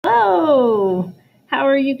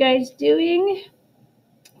are you guys doing?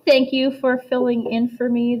 Thank you for filling in for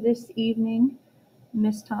me this evening,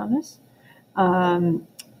 Miss Thomas. I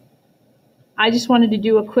just wanted to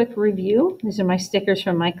do a quick review. These are my stickers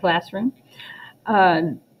from my classroom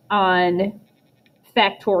on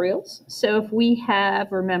factorials. So if we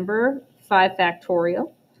have, remember, 5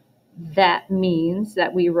 factorial, that means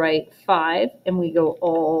that we write 5 and we go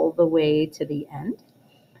all the way to the end.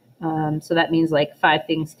 So that means like 5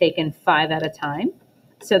 things taken 5 at a time.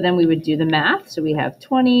 So then we would do the math. So we have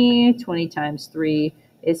 20, 20 times 3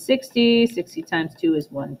 is 60, 60 times 2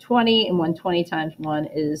 is 120, and 120 times 1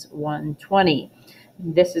 is 120.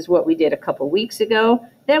 This is what we did a couple weeks ago.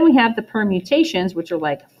 Then we have the permutations, which are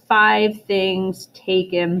like 5 things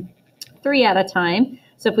taken 3 at a time.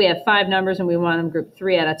 So if we have 5 numbers and we want them grouped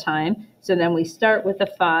 3 at a time, so then we start with a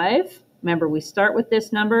 5. Remember, we start with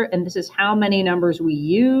this number, and this is how many numbers we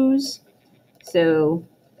use. So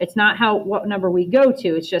it's not what number we go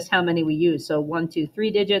to, it's just how many we use. So 1, 2, 3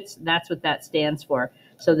 digits, that's what that stands for.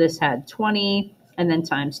 So this had 20, and then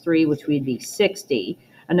times 3, which would be 60.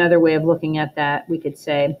 Another way of looking at that, we could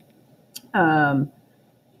say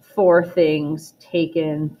 4 things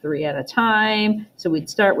taken 3 at a time. So we'd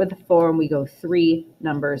start with a 4 and we go 3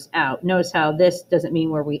 numbers out. Notice how this doesn't mean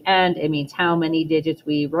where we end, it means how many digits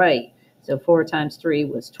we write. So 4 times 3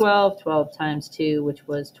 was 12, 12 times 2, which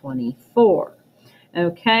was 24.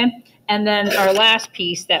 Okay, and then our last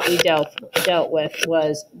piece that we dealt with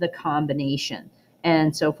was the combination.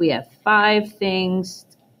 And so if we have 5 things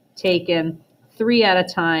taken 3 at a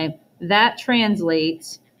time, that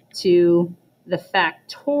translates to the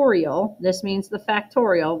factorial. This means the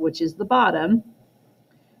factorial, which is the bottom,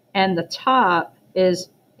 and the top is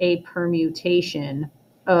a permutation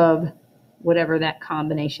of whatever that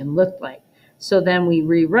combination looked like. So then we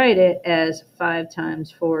rewrite it as 5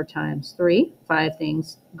 times 4 times 3. 5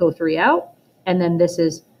 things go 3 out. And then this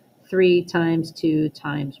is 3 times 2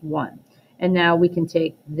 times 1. And now we can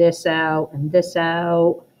take this out and this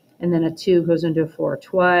out. And then a 2 goes into a 4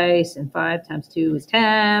 twice. And 5 times 2 is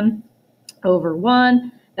 10 over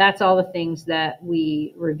 1. That's all the things that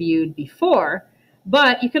we reviewed before.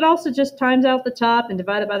 But you could also just times out the top and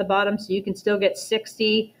divide it by the bottom, so you can still get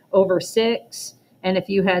 60 over 6. And if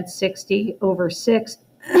you had 60 over 6,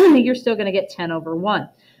 you're still going to get 10 over 1.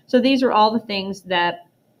 So these are all the things that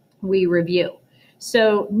we review.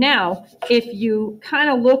 So now, if you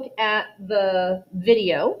kind of look at the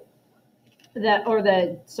video, the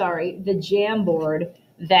Jamboard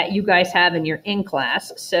that you guys have in your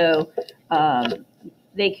in-class. So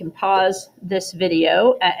they can pause this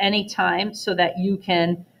video at any time so that you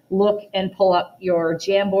can look and pull up your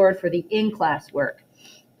Jamboard for the in-class work.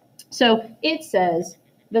 So it says,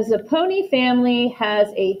 the Zapponi family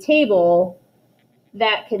has a table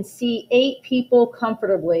that can seat 8 people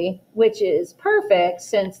comfortably, which is perfect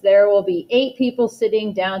since there will be 8 people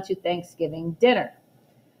sitting down to Thanksgiving dinner.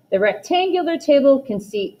 The rectangular table can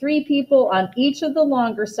seat 3 people on each of the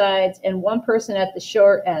longer sides and 1 person at the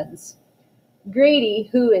short ends. Grady,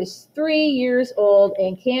 who is 3 years old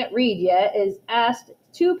and can't read yet, is asked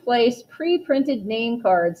to place pre-printed name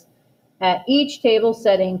cards at each table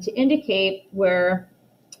setting to indicate where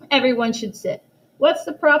everyone should sit. What's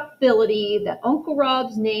the probability that Uncle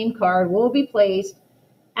Rob's name card will be placed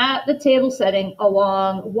at the table setting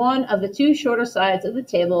along one of the 2 shorter sides of the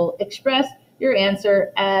table? Express your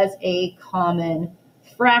answer as a common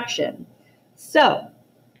fraction. So,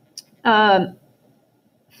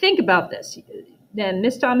 think about this. Then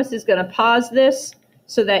Miss Thomas is going to pause this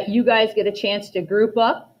so that you guys get a chance to group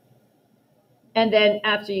up. And then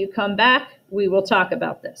after you come back, we will talk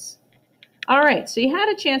about this. All right, so you had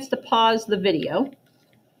a chance to pause the video.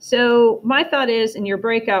 So my thought is, in your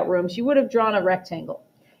breakout rooms, you would have drawn a rectangle.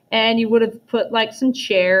 And you would have put like some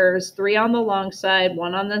chairs, 3 on the long side,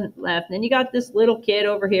 1 on the left. And then you got this little kid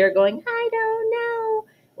over here going, I don't know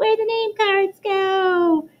where the name cards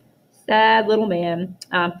go. Sad little man.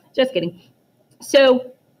 Just kidding.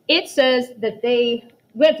 So it says that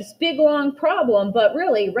we have this big long problem, but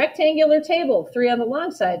really rectangular table, 3 on the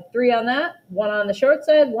long side, 3 on that, 1 on the short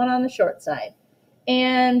side, 1 on the short side.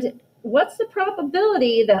 And what's the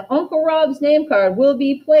probability that Uncle Rob's name card will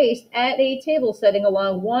be placed at a table setting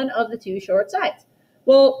along one of the 2 short sides?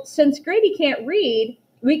 Well, since Grady can't read,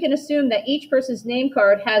 we can assume that each person's name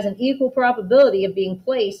card has an equal probability of being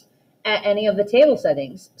placed at any of the table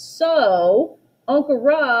settings. So Uncle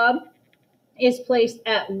Rob is placed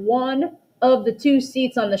at one of the 2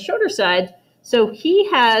 seats on the shorter side. So he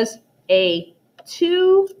has a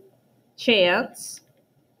 2 chance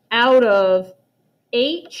out of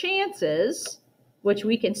 8 chances, which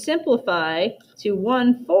we can simplify to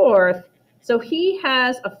 1/4. So he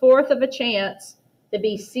has a 1/4 of a chance to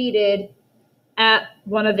be seated at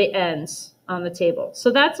one of the ends on the table.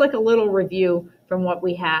 So that's like a little review from what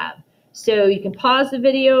we have. So you can pause the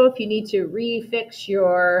video if you need to refix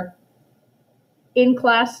your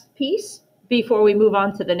in-class piece before we move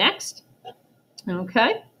on to the next.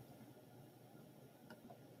 Okay.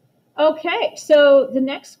 Okay, so the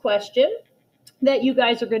next question that you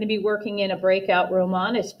guys are going to be working in a breakout room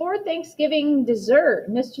on is for Thanksgiving dessert.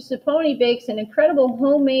 Mr. Saponi bakes an incredible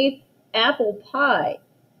homemade apple pie.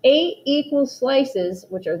 8 equal slices,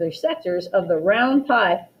 which are the sectors of the round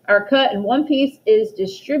pie, are cut and one piece is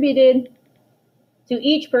distributed to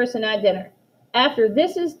each person at dinner. After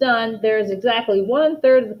this is done, there is exactly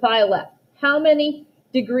 1/3 of the pie left. How many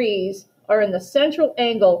degrees are in the central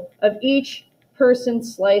angle of each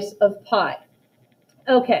person's slice of pie?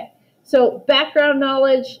 Okay, so background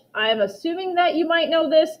knowledge, I'm assuming that you might know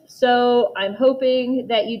this, so I'm hoping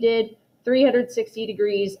that you did. 360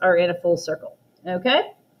 degrees are in a full circle,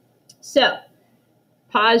 okay? So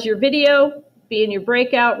pause your video, be in your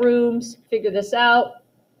breakout rooms, figure this out,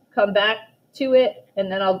 come back to it,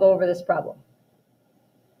 and then I'll go over this problem.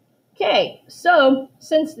 Okay, so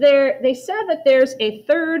since they said that there's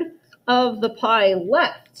 1/3 of the pie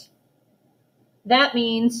left, that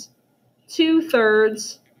means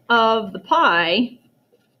 2/3 of the pie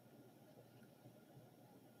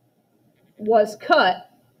was cut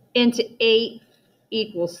into 8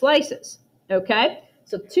 equal slices, okay?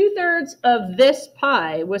 So 2/3 of this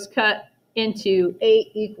pie was cut into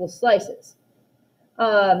 8 equal slices.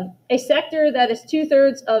 A sector that is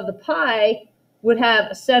 2/3 of the pie would have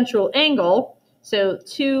a central angle, so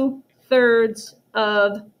 2/3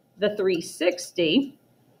 of the 360,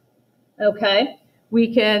 okay?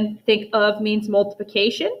 We can think of means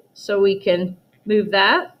multiplication, so we can move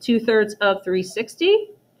that, 2/3 of 360.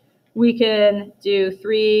 We can do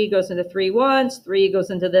 3 goes into 3 once, 3 goes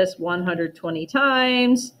into this 120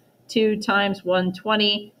 times, 2 times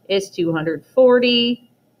 120 is 240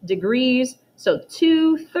 degrees. So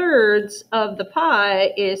 2/3 of the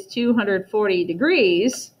pie is 240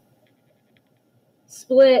 degrees.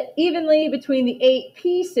 Split evenly between the 8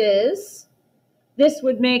 pieces. This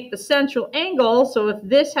would make the central angle. So if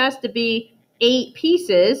this has to be 8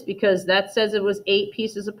 pieces, because that says it was 8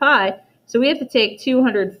 pieces of pie, so we have to take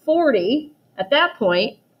 240 at that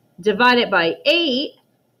point, divide it by 8,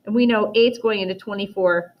 and we know 8's going into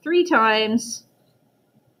 24 3 times.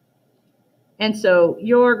 And so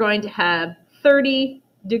you're going to have 30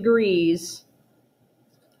 degrees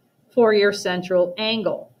for your central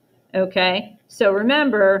angle, okay? So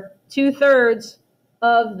remember, 2/3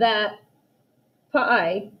 of that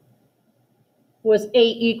pie was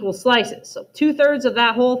 8 equal slices. So 2/3 of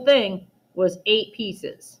that whole thing was 8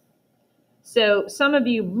 pieces. So some of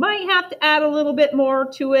you might have to add a little bit more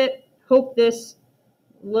to it. Hope this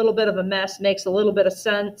little bit of a mess makes a little bit of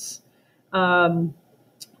sense on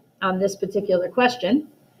this particular question.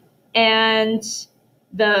 And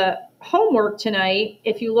the homework tonight,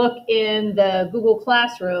 if you look in the Google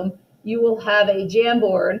Classroom, you will have a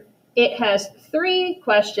Jamboard. It has 3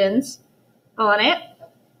 questions on it.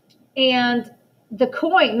 And the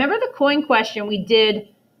coin, remember the coin question we did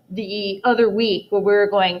the other week where we were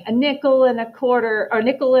going a nickel and a quarter, or a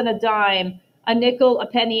nickel and a dime, a nickel, a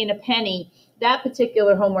penny, and a penny. That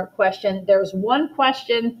particular homework question, there's one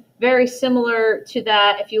question very similar to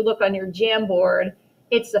that. If you look on your Jamboard,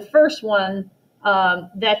 it's the first one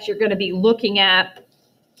that you're going to be looking at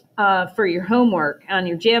for your homework on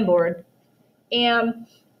your Jamboard. And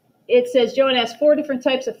it says, Joanne has 4 different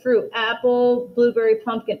types of fruit: apple, blueberry,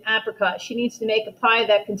 pumpkin, apricot. She needs to make a pie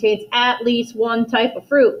that contains at least 1 type of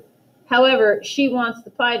fruit. However, she wants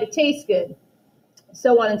the pie to taste good,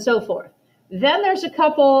 so on and so forth. Then there's a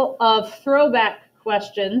couple of throwback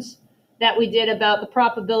questions that we did about the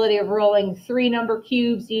probability of rolling 3 number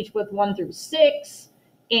cubes, each with 1 through 6,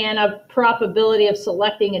 and a probability of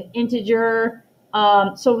selecting an integer.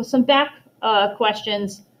 So some back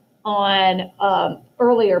questions on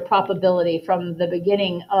earlier probability from the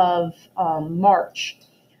beginning of March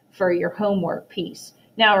for your homework piece.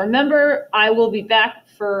 Now remember, I will be back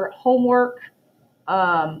for homework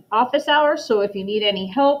office hours, so if you need any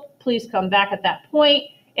help, please come back at that point.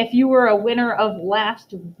 If you were a winner of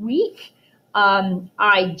last week,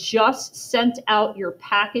 I just sent out your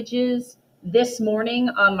packages this morning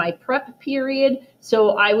on my prep period,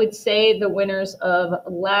 so I would say the winners of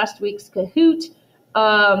last week's Kahoot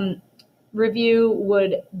review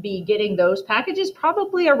would be getting those packages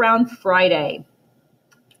probably around Friday.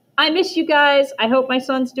 I miss you guys. I hope my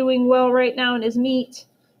son's doing well right now in his meet.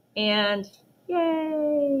 And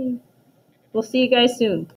yay! We'll see you guys soon.